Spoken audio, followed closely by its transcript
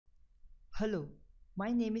Hello,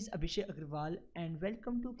 my name is Abhishek Agrawal and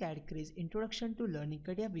welcome to CATIA's Introduction to Learning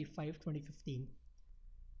CATIA V5 2015.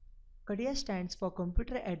 CATIA stands for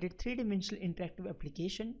Computer-Aided Three-Dimensional Interactive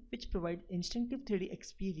Application, which provides instinctive 3D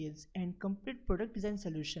experience and complete product design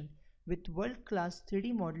solution with world-class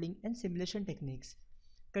 3D modeling and simulation techniques.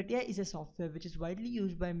 CATIA is a software which is widely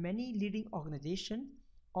used by many leading organizations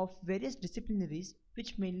of various disciplinaries,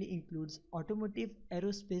 which mainly includes automotive,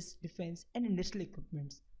 aerospace, defense, and industrial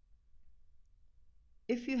equipments.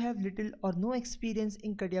 If you have little or no experience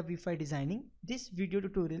in CATIA V5 designing, this video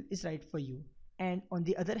tutorial is right for you. And on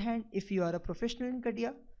the other hand, if you are a professional in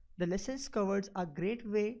CATIA, the lessons covered are a great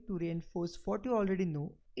way to reinforce what you already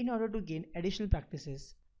know in order to gain additional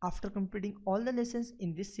practices. After completing all the lessons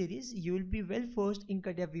in this series, you will be well versed in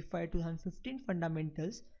CATIA V5 2015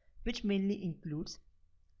 fundamentals, which mainly includes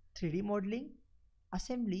 3D modeling,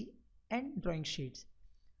 assembly, and drawing sheets.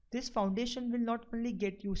 This foundation will not only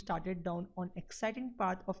get you started down on exciting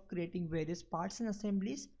path of creating various parts and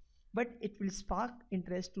assemblies, but it will spark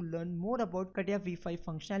interest to learn more about CATIA V5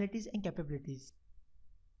 functionalities and capabilities.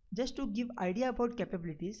 Just to give idea about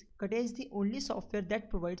capabilities, CATIA is the only software that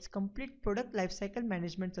provides complete product lifecycle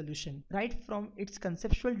management solution, right from its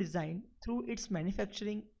conceptual design through its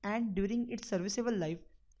manufacturing and during its serviceable life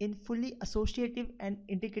in fully associative and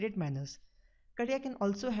integrated manners. CATIA can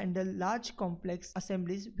also handle large complex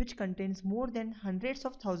assemblies which contains more than hundreds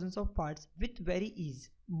of thousands of parts with very ease.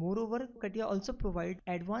 Moreover, CATIA also provides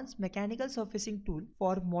advanced mechanical surfacing tool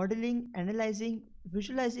for modeling, analyzing,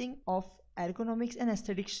 visualizing of ergonomics and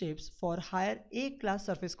aesthetic shapes for higher A-class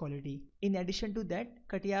surface quality. In addition to that,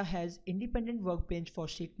 CATIA has independent workbench for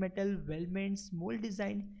sheet metal, weldments, mold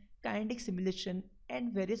design, kinetic simulation,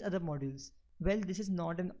 and various other modules. Well, this is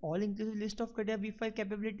not an all-inclusive list of CATIA V5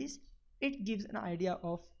 capabilities. It gives an idea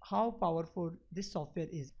of how powerful this software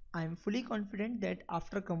is. I am fully confident that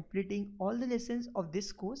after completing all the lessons of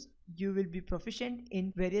this course, you will be proficient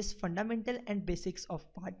in various fundamental and basics of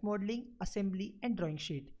part modeling, assembly, and drawing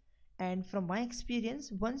sheet. And from my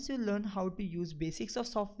experience, once you learn how to use basics of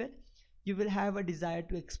software, you will have a desire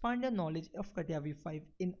to expand your knowledge of CATIA V5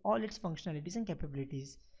 in all its functionalities and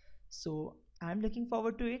capabilities. So I am looking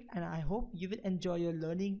forward to it, and I hope you will enjoy your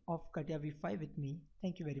learning of CATIA V5 with me.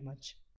 Thank you very much.